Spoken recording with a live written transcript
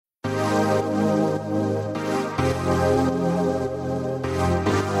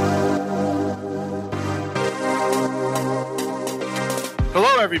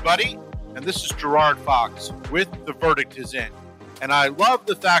everybody, and this is Gerard Fox with The Verdict Is In. And I love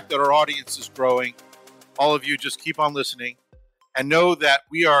the fact that our audience is growing. All of you just keep on listening and know that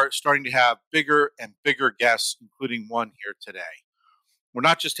we are starting to have bigger and bigger guests, including one here today. We're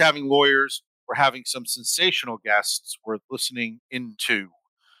not just having lawyers, we're having some sensational guests worth listening into.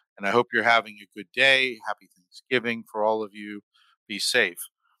 And I hope you're having a good day. Happy Thanksgiving for all of you. Be safe.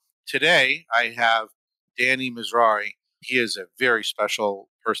 Today, I have Danny Mizrahi. He is a very special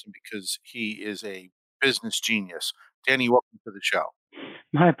person because he is a business genius. Danny, welcome to the show.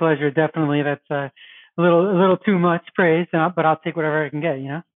 My pleasure. Definitely. That's a little too much praise, but I'll take whatever I can get,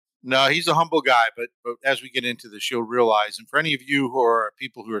 No, he's a humble guy, but as we get into this, you'll realize, and for any of you who are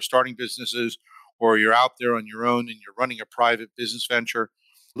people who are starting businesses or you're out there on your own and you're running a private business venture,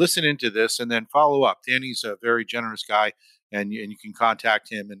 listen into this and then follow up. Danny's a very generous guy, and you can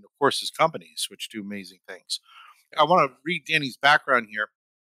contact him and, of course, his companies, which do amazing things. I want to read Danny's background here.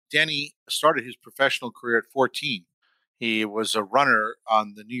 Danny started his professional career at 14. He was a runner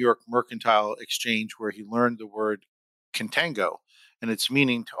on the New York Mercantile Exchange where he learned the word contango and its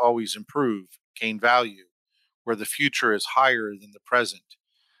meaning to always improve, gain value, where the future is higher than the present.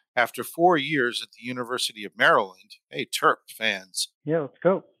 After 4 years at the University of Maryland, hey, Terp fans. Yeah, let's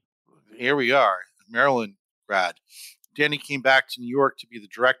go. Here we are, Maryland grad. Danny came back to New York to be the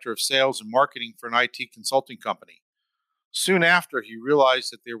director of sales and marketing for an IT consulting company. Soon after, he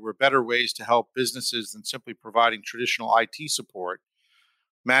realized that there were better ways to help businesses than simply providing traditional IT support,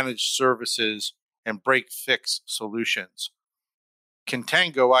 managed services, and break-fix solutions.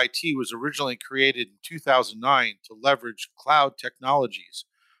 Contango IT was originally created in 2009 to leverage cloud technologies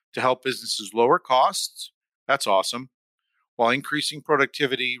to help businesses lower costs, that's awesome, while increasing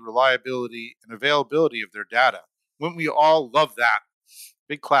productivity, reliability, and availability of their data. Wouldn't we all love that?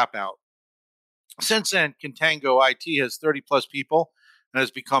 Big clap out. Since then, Contango IT has 30 plus people and has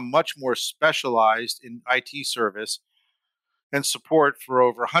become much more specialized in IT service and support for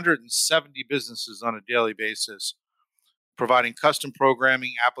over 170 businesses on a daily basis, providing custom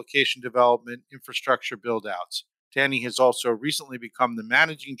programming, application development, infrastructure build-outs. Danny has also recently become the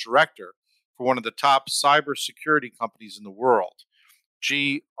managing director for one of the top cybersecurity companies in the world,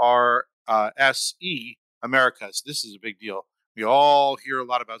 GRSE Americas. This is a big deal. We all hear a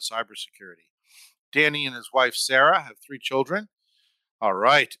lot about cybersecurity. Danny and his wife, Sarah, have 3 children. All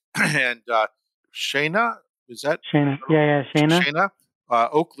right. And Shayna, is that? Shayna. Yeah, Shayna. Shayna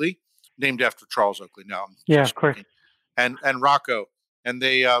Oakley, named after Charles Oakley. No, yeah, of course. And Rocco. And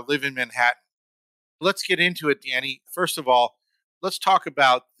they live in Manhattan. Let's get into it, Danny. First of all, let's talk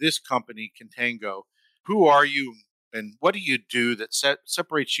about this company, Contango. Who are you and what do you do that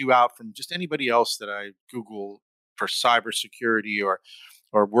separates you out from just anybody else that I Google for cybersecurity or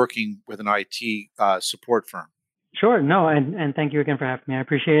working with an IT support firm? Sure. No, and thank you again for having me. I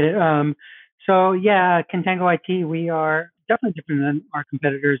appreciate it. So yeah, Contango IT, we are definitely different than our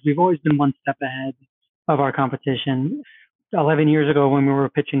competitors. We've always been one step ahead of our competition. 11 years ago when we were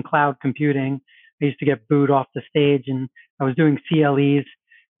pitching cloud computing, I used to get booed off the stage and I was doing CLEs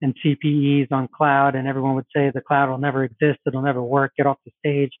and CPEs on cloud and everyone would say the cloud will never exist. It'll never work. Get off the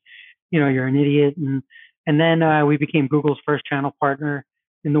stage. You're an idiot. And then we became Google's first channel partner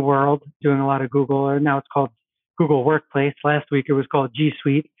in the world, doing a lot of Google, or now it's called Google Workplace. Last week it was called G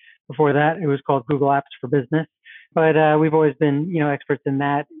Suite. Before that, it was called Google Apps for Business. But we've always been, experts on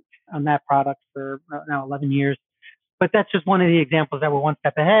that product for now 11 years. But that's just one of the examples that we're one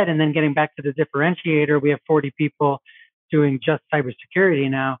step ahead. And then getting back to the differentiator, we have 40 people doing just cybersecurity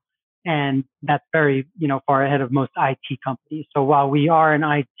now. And that's very, far ahead of most IT companies. So while we are an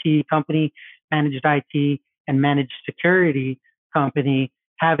IT company, managed IT and managed security company,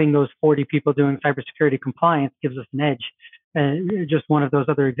 having those 40 people doing cybersecurity compliance gives us an edge. Just one of those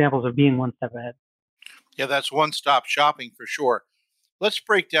other examples of being one step ahead. Yeah, that's one-stop shopping for sure. Let's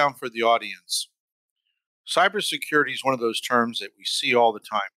break down for the audience. Cybersecurity is one of those terms that we see all the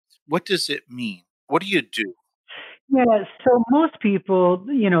time. What does it mean? What do you do? Yeah, so most people,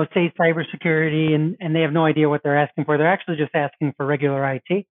 say cybersecurity and they have no idea what they're asking for. They're actually just asking for regular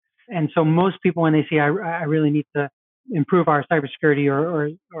IT. And so most people, when they say, I really need to improve our cybersecurity or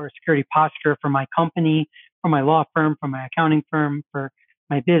security posture for my company, for my law firm, for my accounting firm, for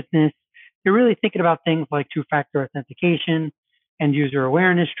my business, you're really thinking about things like two-factor authentication, end user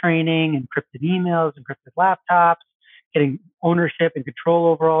awareness training, encrypted emails, encrypted laptops, getting ownership and control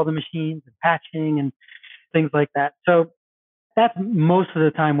over all the machines and patching and things like that. So that's most of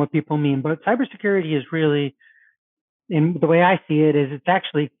the time what people mean. But cybersecurity is really, in the way I see it, is it's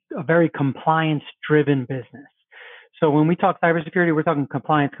actually a very compliance-driven business. So when we talk cybersecurity, we're talking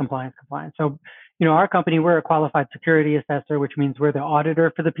compliance. So, our company, we're a qualified security assessor, which means we're the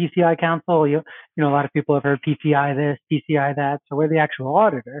auditor for the PCI Council. A lot of people have heard PCI this, PCI that. So we're the actual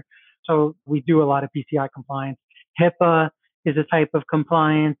auditor. So we do a lot of PCI compliance. HIPAA is a type of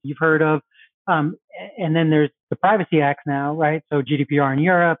compliance you've heard of. Um, and then there's the Privacy Act now, right? So GDPR in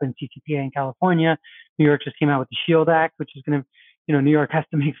Europe and CCPA in California. New York just came out with the Shield Act, which is going to, New York has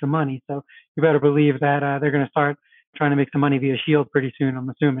to make some money. So you better believe that they're going to start trying to make some money via Shield pretty soon, I'm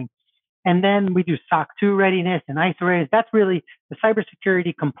assuming. And then we do SOC 2 readiness and ISO readiness. That's really the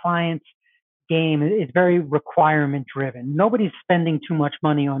cybersecurity compliance game is very requirement driven. Nobody's spending too much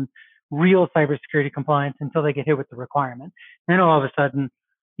money on real cybersecurity compliance until they get hit with the requirement. And then all of a sudden,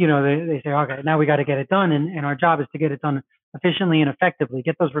 they say, okay, now we got to get it done. And our job is to get it done efficiently and effectively,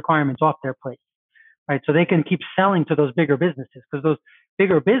 get those requirements off their plate, right? So they can keep selling to those bigger businesses because those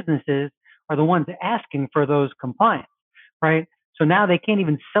bigger businesses are the ones asking for those compliance, right? So now they can't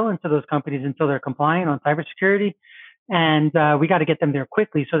even sell into those companies until they're compliant on cybersecurity. And we got to get them there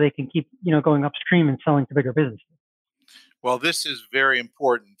quickly so they can keep, going upstream and selling to bigger businesses. Well, this is very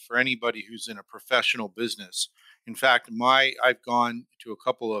important for anybody who's in a professional business. In fact, I've gone to a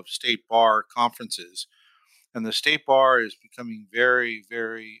couple of state bar conferences, and the state bar is becoming very,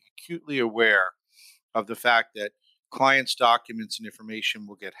 very acutely aware of the fact that clients' documents and information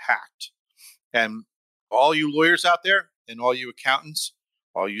will get hacked. And all you lawyers out there, and all you accountants,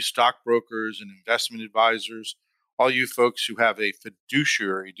 all you stockbrokers and investment advisors, all you folks who have a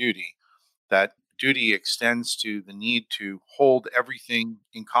fiduciary duty, that duty extends to the need to hold everything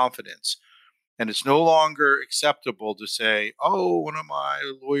in confidence. And it's no longer acceptable to say, oh, one of my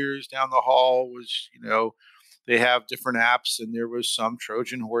lawyers down the hall was, they have different apps and there was some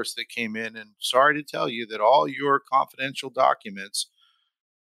Trojan horse that came in. And sorry to tell you that all your confidential documents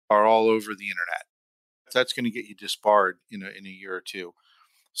are all over the internet. That's going to get you disbarred in a year or two.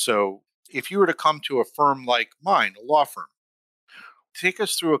 So if you were to come to a firm like mine, a law firm, take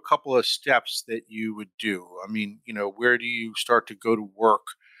us through a couple of steps that you would do. I mean, where do you start to go to work?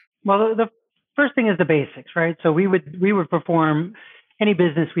 Well, the first thing is the basics, right? So we would perform any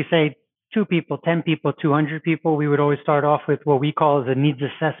business. We say 2 people, 10 people, 200 people. We would always start off with what we call as a needs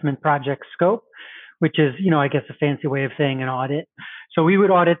assessment project scope, which is, I guess a fancy way of saying an audit. So we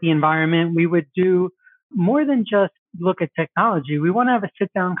would audit the environment. We would do more than just look at technology. We want to have a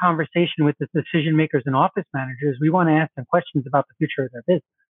sit down conversation with the decision makers and office managers. We want to ask them questions about the future of their business.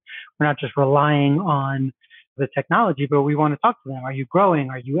 We're not just relying on the technology, but we want to talk to them. Are you growing?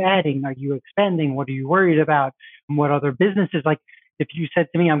 Are you adding? Are you expanding? What are you worried about? What other businesses? Like if you said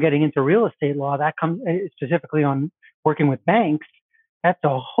to me, I'm getting into real estate law, that comes specifically on working with banks. That's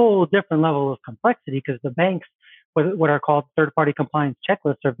a whole different level of complexity because the banks, what are called third-party compliance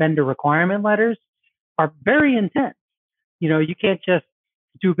checklists or vendor requirement letters, are very intense. You can't just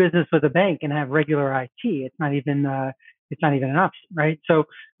do business with a bank and have regular IT. It's not even an option, right? So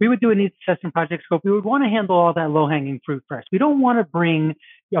we would do a needs assessment project scope. We would want to handle all that low-hanging fruit first. We don't want to bring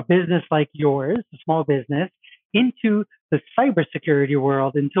a business like yours, a small business, into the cybersecurity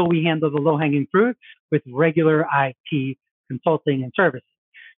world until we handle the low-hanging fruit with regular IT consulting and services.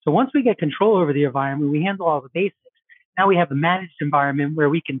 So once we get control over the environment, we handle all the basics. Now we have a managed environment where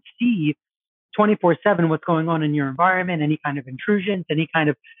we can see 24/7 what's going on in your environment, any kind of intrusions, any kind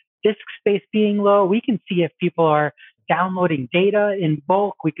of disk space being low. We can see if people are downloading data in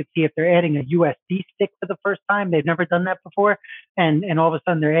bulk. We could see if they're adding a USB stick for the first time. They've never done that before. And all of a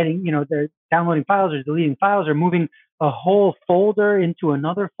sudden they're adding, they're downloading files or deleting files or moving a whole folder into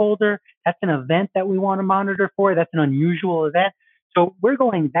another folder. That's an event that we want to monitor for. That's an unusual event. So we're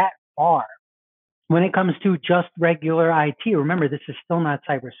going that far. When it comes to just regular IT, remember, this is still not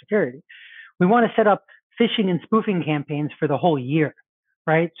cybersecurity. We want to set up phishing and spoofing campaigns for the whole year,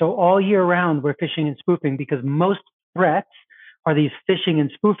 right? So all year round, we're phishing and spoofing because most threats are these phishing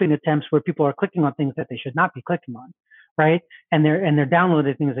and spoofing attempts where people are clicking on things that they should not be clicking on, right? And they're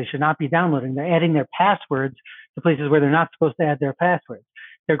downloading things they should not be downloading. They're adding their passwords to places where they're not supposed to add their passwords.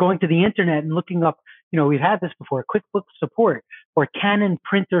 They're going to the internet and looking up, we've had this before, QuickBooks support or Canon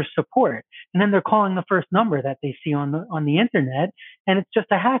printer support. And then they're calling the first number that they see on the internet, and it's just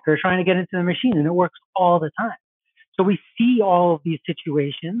a hacker trying to get into the machine, and it works all the time. So we see all of these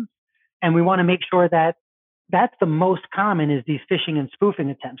situations, and we want to make sure that that's the most common is these phishing and spoofing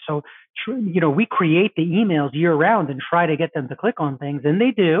attempts. So, we create the emails year round and try to get them to click on things, and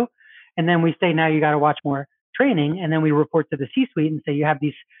they do. And then we say, now you got to watch more training. And then we report to the C-suite and say, you have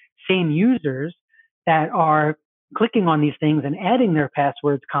these same users that are clicking on these things and adding their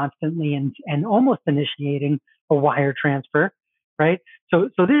passwords constantly and almost initiating a wire transfer, right? So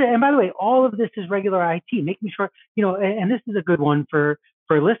this, and by the way, all of this is regular IT, making sure, and this is a good one for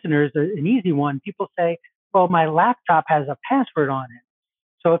for listeners, an easy one, people say, well, my laptop has a password on it.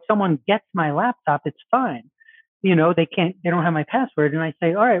 So if someone gets my laptop, it's fine. They don't have my password. And I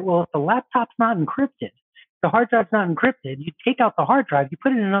say, all right, well, if the laptop's not encrypted, the hard drive's not encrypted, you take out the hard drive, you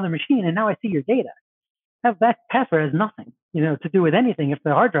put it in another machine, and now I see your data. That password has nothing, to do with anything if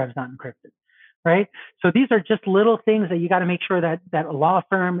the hard drive's not encrypted, right? So these are just little things that you got to make sure that a law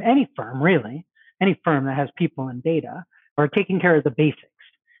firm, any firm really, any firm that has people and data, are taking care of the basics.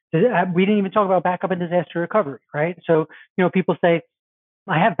 We didn't even talk about backup and disaster recovery, right? So, people say,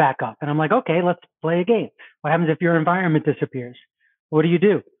 I have backup. And I'm like, okay, let's play a game. What happens if your environment disappears? What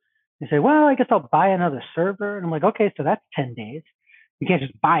do? They say, well, I guess I'll buy another server. And I'm like, okay, so that's 10 days. You can't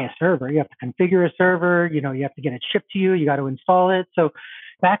just buy a server. You have to configure a server. You have to get it shipped to you. You got to install it. So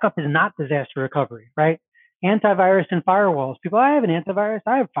backup is not disaster recovery, right? Antivirus and firewalls. People, I have an antivirus.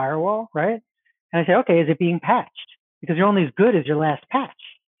 I have firewall, right? And I say, okay, is it being patched? Because you're only as good as your last patch,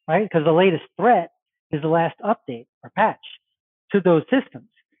 right? Because the latest threat is the last update or patch to those systems.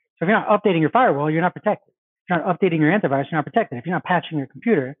 So if you're not updating your firewall, you're not protected. If you're not updating your antivirus, you're not protected. If you're not patching your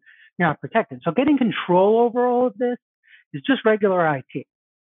computer, you're not protected. So getting control over all of this is just regular IT.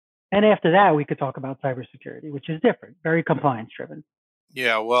 And after that, we could talk about cybersecurity, which is different, very compliance driven.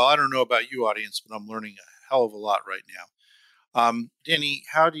 Yeah, well, I don't know about you, audience, but I'm learning a hell of a lot right now. Danny,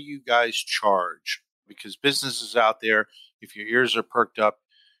 how do you guys charge? Because businesses out there, if your ears are perked up,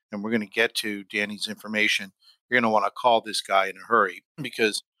 and we're going to get to Danny's information, you're going to want to call this guy in a hurry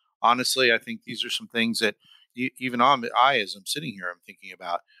because honestly, I think these are some things that as I'm sitting here, I'm thinking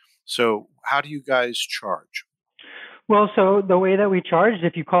about. So, how do you guys charge? Well, so the way that we charged,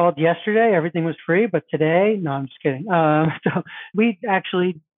 if you called yesterday, everything was free, but today, no, I'm just kidding. So we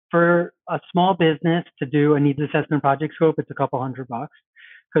actually, for a small business to do a needs assessment project scope, it's a couple $100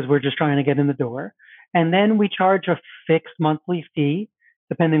 because we're just trying to get in the door. And then we charge a fixed monthly fee,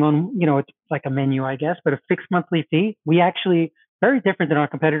 depending on, it's like a menu, I guess, but a fixed monthly fee. We actually, very different than our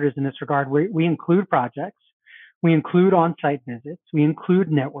competitors in this regard. We include projects, we include on-site visits, we include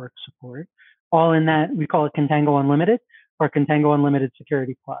network support, all in that we call it Contango Unlimited or Contango Unlimited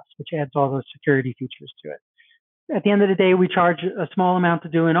Security Plus, which adds all those security features to it. At the end of the day, we charge a small amount to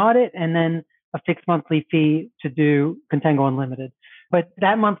do an audit and then a fixed monthly fee to do Contango Unlimited. But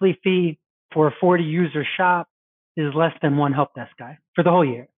that monthly fee for a 40 user shop is less than one help desk guy for the whole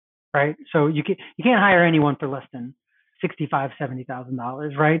year, right? So you can't hire anyone for less than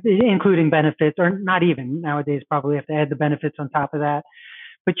 $70,000, right? Including benefits, or not even nowadays. Probably have to add the benefits on top of that.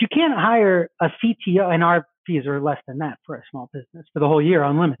 But you can't hire a CTO, and our fees are less than that for a small business for the whole year,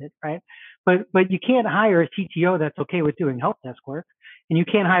 unlimited, right? But you can't hire a CTO that's okay with doing help desk work, and you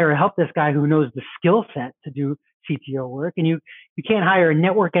can't hire a help desk guy who knows the skill set to do CTO work, and you can't hire a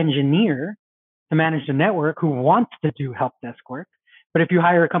network engineer to manage the network who wants to do help desk work. But if you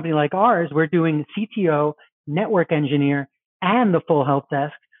hire a company like ours, we're doing CTO, network engineer, and the full help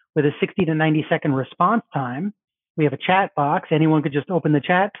desk with a 60 to 90-second response time. We have a chat box. Anyone could just open the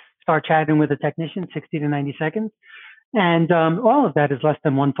chat, start chatting with a technician, 60 to 90 seconds. And all of that is less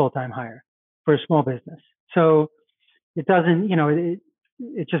than one full-time hire for a small business. So it doesn't,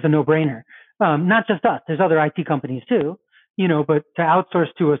 it's just a no-brainer. Not just us. There's other IT companies too, but to outsource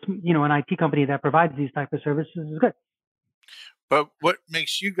to an IT company that provides these type of services is good. But what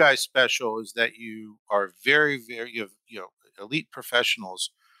makes you guys special is that you are very, very, elite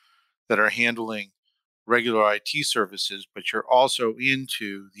professionals that are handling regular IT services, but you're also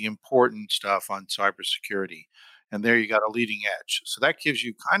into the important stuff on cybersecurity. And there you got a leading edge. So that gives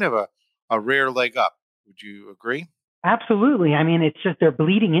you kind of a rare leg up. Would you agree? Absolutely. I mean, it's just they're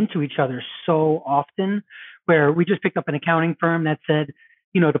bleeding into each other so often. Where we just picked up an accounting firm that said,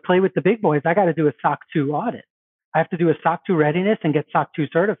 to play with the big boys, I got to do a SOC 2 audit. I have to do a SOC 2 readiness and get SOC 2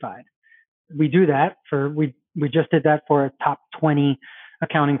 certified. We do that we just did that for a top 20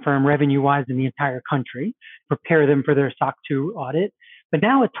 accounting firm revenue wise in the entire country, prepare them for their SOC 2 audit. But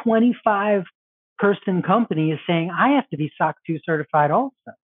now a 25 person company is saying, I have to be SOC 2 certified also.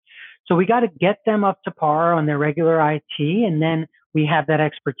 So we got to get them up to par on their regular IT. And then we have that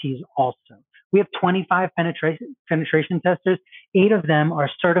expertise also. We have 25 penetration testers. 8 of them are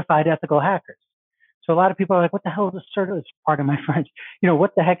certified ethical hackers. So a lot of people are like, what the hell is a certified, pardon my French,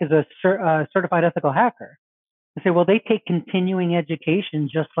 what the heck is a certified ethical hacker? I say, well, they take continuing education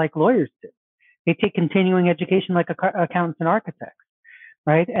just like lawyers do. They take continuing education like accountants and architects,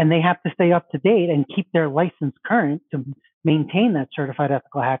 right? And they have to stay up to date and keep their license current to maintain that certified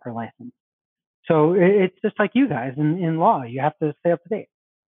ethical hacker license. So it's just like you guys in law. You have to stay up to date.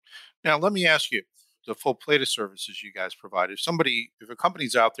 Now, let me ask you the full plate of services you guys provide. If a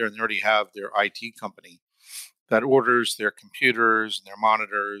company's out there and they already have their IT company that orders their computers and their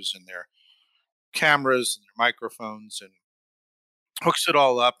monitors and their cameras and their microphones and hooks it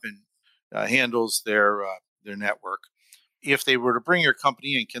all up and handles their network. If they were to bring your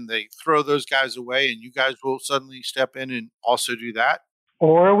company in, can they throw those guys away and you guys will suddenly step in and also do that?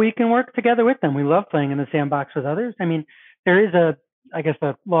 Or we can work together with them. We love playing in the sandbox with others. I mean, there is I guess,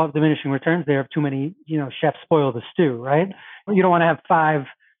 the law of diminishing returns there. If too many, chefs spoil the stew, right? You don't want to have five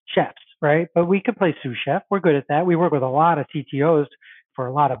chefs, right? But we could play sous chef. We're good at that. We work with a lot of CTOs for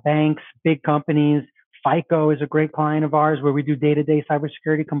a lot of banks, big companies. FICO is a great client of ours where we do day-to-day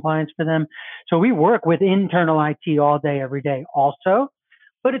cybersecurity compliance for them. So we work with internal IT all day, every day also.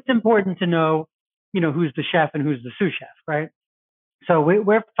 But it's important to know, who's the chef and who's the sous chef, right? So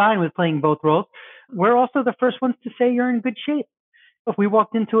we're fine with playing both roles. We're also the first ones to say you're in good shape. If we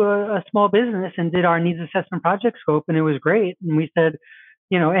walked into a small business and did our needs assessment project scope and it was great, and we said,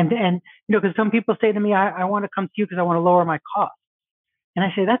 because some people say to me, I want to come to you because I want to lower my cost. And I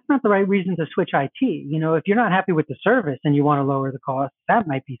say, that's not the right reason to switch IT. If you're not happy with the service and you want to lower the cost, that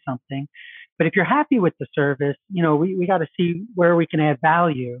might be something. But if you're happy with the service, we got to see where we can add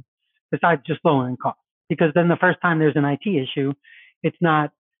value besides just lowering costs. Because then the first time there's an IT issue, it's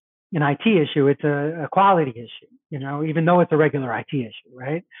not an IT issue, it's a quality issue, even though it's a regular IT issue,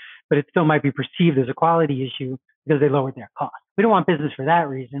 right? But it still might be perceived as a quality issue because they lowered their cost. We don't want business for that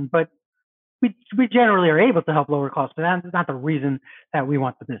reason, but we generally are able to help lower costs, but that's not the reason that we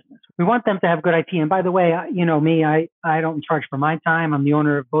want the business. We want them to have good IT. And by the way, me, I don't charge for my time. I'm the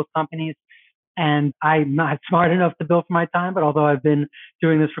owner of both companies. And I'm not smart enough to bill for my time, but although I've been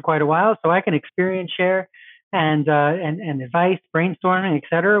doing this for quite a while, so I can experience share and advice, brainstorming, et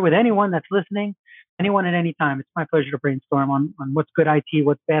cetera, with anyone that's listening, anyone at any time. It's my pleasure to brainstorm on what's good IT,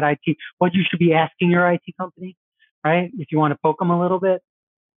 what's bad IT, what you should be asking your IT company, right? If you want to poke them a little bit,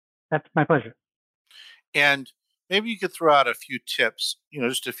 that's my pleasure. And maybe you could throw out a few tips,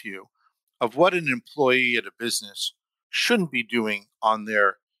 just a few, of what an employee at a business shouldn't be doing on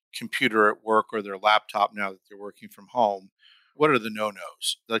their computer at work or their laptop now that they're working from home. What are the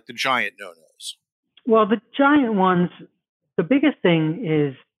no-nos, like the giant no-nos? Well, the giant ones, the biggest thing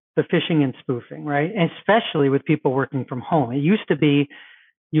is the phishing and spoofing, right? And especially with people working from home. It used to be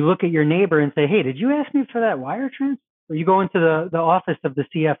you look at your neighbor and say, hey, did you ask me for that wire transfer? Or you go into the office of the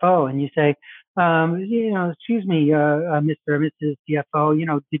CFO and you say, excuse me, Mr. or Mrs.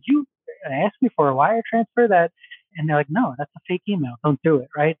 CFO, did you ask me for a wire transfer that? And they're like, no, that's a fake email. Don't do it,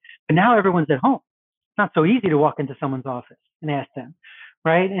 right? But now everyone's at home. It's not so easy to walk into someone's office and ask them,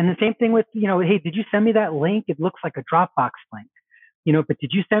 right? And the same thing with, hey, did you send me that link? It looks like a Dropbox link, but did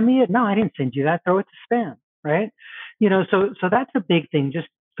you send me it? No, I didn't send you that. Throw it to spam, right? So that's a big thing. Just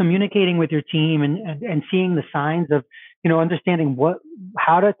communicating with your team and seeing the signs of, understanding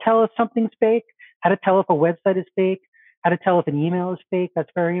how to tell if something's fake, how to tell if a website is fake, how to tell if an email is fake. That's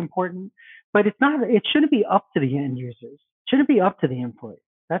very important. But it shouldn't be up to the end users. It shouldn't be up to the employees.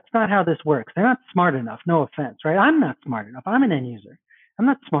 That's not how this works. They're not smart enough. No offense, right? I'm not smart enough. I'm an end user. I'm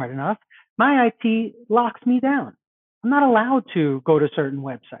not smart enough. My IT locks me down. I'm not allowed to go to certain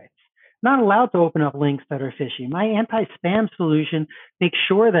websites. Not allowed to open up links that are fishy. My anti-spam solution makes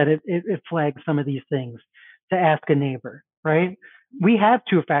sure that it flags some of these things to ask a neighbor, right? We have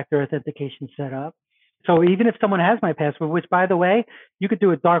two-factor authentication set up. So even if someone has my password, which by the way, you could do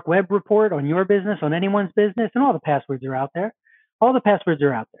a dark web report on your business, on anyone's business, and all the passwords are out there. All the passwords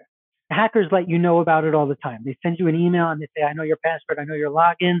are out there. Hackers let you know about it all the time. They send you an email and they say, I know your password, I know your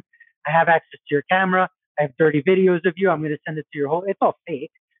login, I have access to your camera, I have dirty videos of you, I'm going to send it to your whole, it's all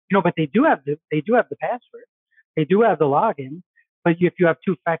fake. But they do have the password. They do have the login. But if you have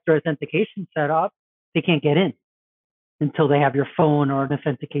two-factor authentication set up, they can't get in until they have your phone or an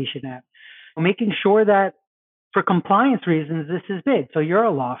authentication app. So making sure that for compliance reasons, this is big. So you're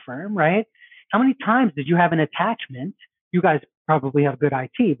a law firm, right? How many times did you have an attachment? You guys probably have good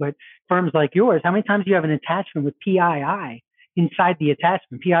IT, but firms like yours, how many times do you have an attachment with PII inside the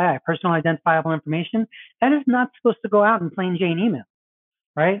attachment? PII, personal identifiable information. That is not supposed to go out in plain Jane email.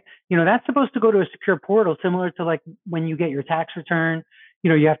 Right? That's supposed to go to a secure portal, similar to like when you get your tax return,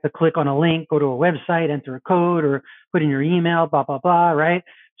 you have to click on a link, go to a website, enter a code, or put in your email, blah, blah, blah, right?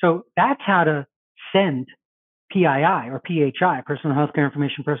 So that's how to send PII or PHI, personal healthcare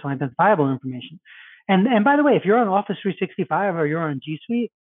information, personal identifiable information. And by the way, if you're on Office 365 or you're on G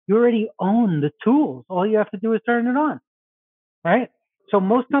Suite, you already own the tools. All you have to do is turn it on, right? So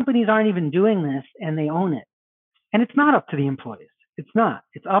most companies aren't even doing this and they own it. And it's not up to the employees. It's not.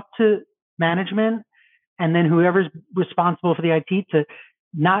 It's up to management and then whoever's responsible for the IT to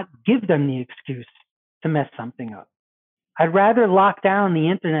not give them the excuse to mess something up. I'd rather lock down the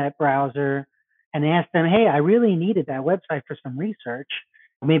internet browser and ask them, hey, I really needed that website for some research.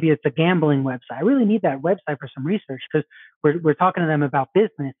 Maybe it's a gambling website. I really need that website for some research because we're talking to them about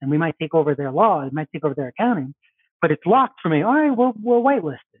business and we might take over their law, it might take over their accounting, but it's locked for me. All right, we'll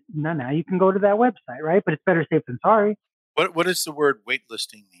whitelist it. Now you can go to that website, right? But it's better safe than sorry. What does the word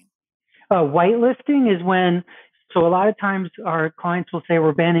waitlisting mean? Whitelisting is when, so a lot of times our clients will say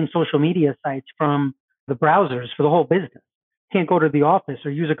we're banning social media sites from the browsers for the whole business. Can't go to the office or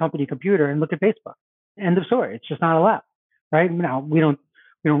use a company computer and look at Facebook. End of story. It's just not allowed, right? Now we don't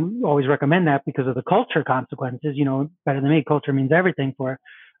always recommend that because of the culture consequences. Better than me, culture means everything for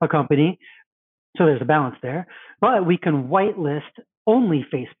a company. So there's a balance there. But we can whitelist only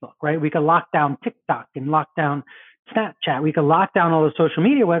Facebook, right? We can lock down TikTok and lock down Snapchat. We can lock down all the social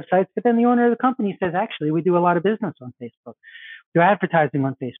media websites, but then the owner of the company says, actually, we do a lot of business on Facebook. We do advertising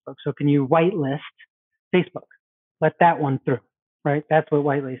on Facebook. So can you whitelist Facebook? Let that one through, right? That's what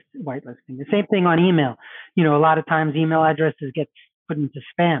whitelisting is. The same thing on email. A lot of times email addresses get put into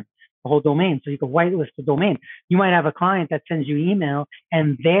spam, the whole domain. So you can whitelist the domain. You might have a client that sends you email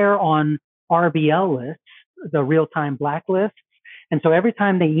and they're on RBL lists, the real-time blacklists. And so every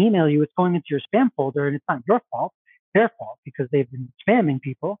time they email you, it's going into your spam folder, and it's not your fault, it's their fault, because they've been spamming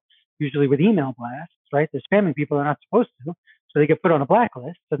people, usually with email blasts, right? They're spamming people they're not supposed to, so they get put on a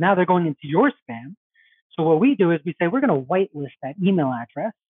blacklist. So now they're going into your spam. So what we do is we say, we're going to whitelist that email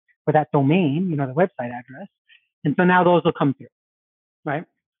address or that domain, the website address. And so now those will come through, right?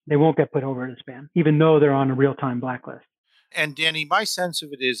 They won't get put over to spam, even though they're on a real-time blacklist. And Danny, my sense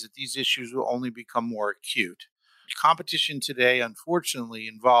of it is that these issues will only become more acute. Competition today, unfortunately,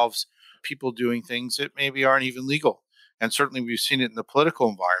 involves people doing things that maybe aren't even legal. And certainly we've seen it in the political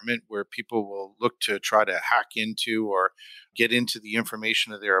environment where people will look to try to hack into or get into the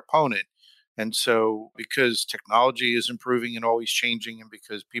information of their opponent. And so because technology is improving and always changing, and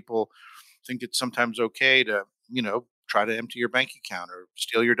because people think it's sometimes okay to, try to empty your bank account or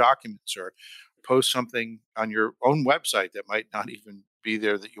steal your documents or post something on your own website that might not even be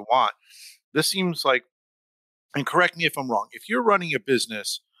there that you want. This seems like, and correct me if I'm wrong, if you're running a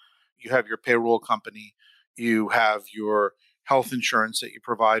business, you have your payroll company, you have your health insurance that you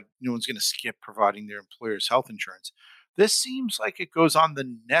provide. No one's going to skip providing their employer's health insurance. This seems like it goes on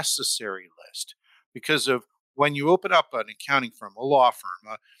the necessary list because of when you open up an accounting firm, a law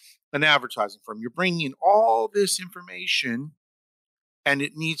firm, an advertising firm, you're bringing in all this information and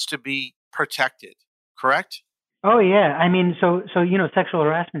it needs to be protected, correct? Oh yeah. I mean, so sexual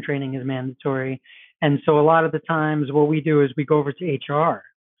harassment training is mandatory. And so a lot of the times what we do is we go over to HR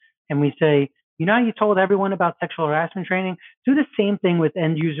and we say, how you told everyone about sexual harassment training? Do the same thing with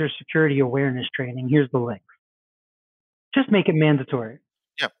end user security awareness training. Here's the link. Just make it mandatory.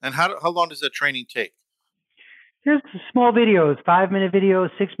 Yeah. And how long does that training take? There's small videos, 5-minute videos,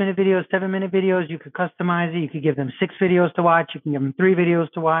 6-minute videos, 7-minute videos. You could customize it. You could give them 6 videos to watch. You can give them 3 videos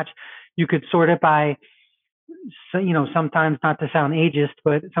to watch. You could sort it by, sometimes, not to sound ageist,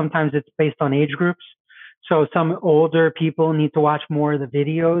 but sometimes it's based on age groups. So some older people need to watch more of the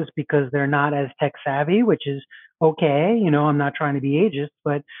videos because they're not as tech savvy, which is okay. I'm not trying to be ageist,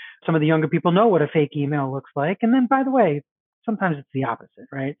 but some of the younger people know what a fake email looks like. And then, by the way, sometimes it's the opposite,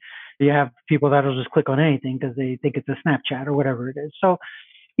 right? You have people that'll just click on anything because they think it's a Snapchat or whatever it is. So,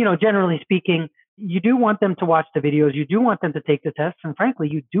 generally speaking, you do want them to watch the videos. You do want them to take the tests. And frankly,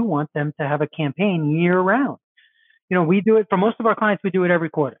 you do want them to have a campaign year round. We do it for most of our clients. We do it every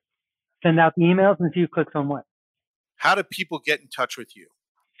quarter. Send out the emails and see who clicks on what. How do people get in touch with you?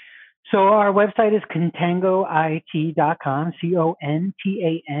 So our website is contangoit.com,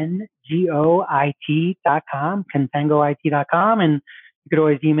 contangoit.com, contangoit.com. And you could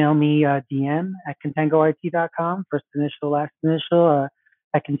always email me DM at contangoit.com, first initial, last initial,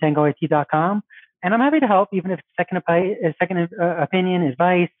 at contangoit.com. And I'm happy to help, even if it's second opinion,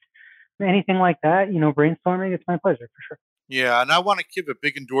 advice, anything like that, brainstorming. It's my pleasure, for sure. Yeah, and I want to give a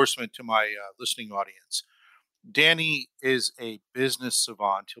big endorsement to my listening audience. Danny is a business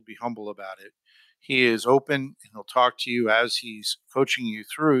savant. He'll be humble about it. He is open and he'll talk to you as he's coaching you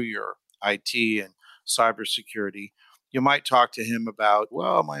through your IT and cybersecurity. You might talk to him about,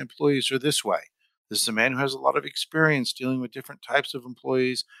 well, my employees are this way. This is a man who has a lot of experience dealing with different types of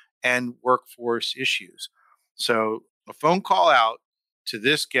employees and workforce issues. So a phone call out to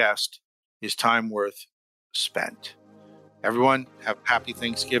this guest is time worth spent. Everyone, have happy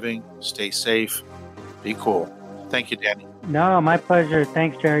Thanksgiving. Stay safe. Be cool. Thank you, Danny. No, my pleasure.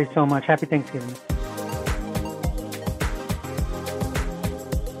 Thanks, Jerry, so much. Happy Thanksgiving.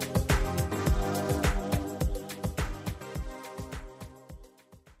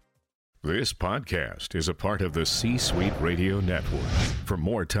 This podcast is a part of the C-Suite Radio Network. For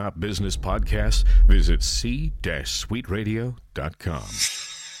more top business podcasts, visit c-suiteradio.com.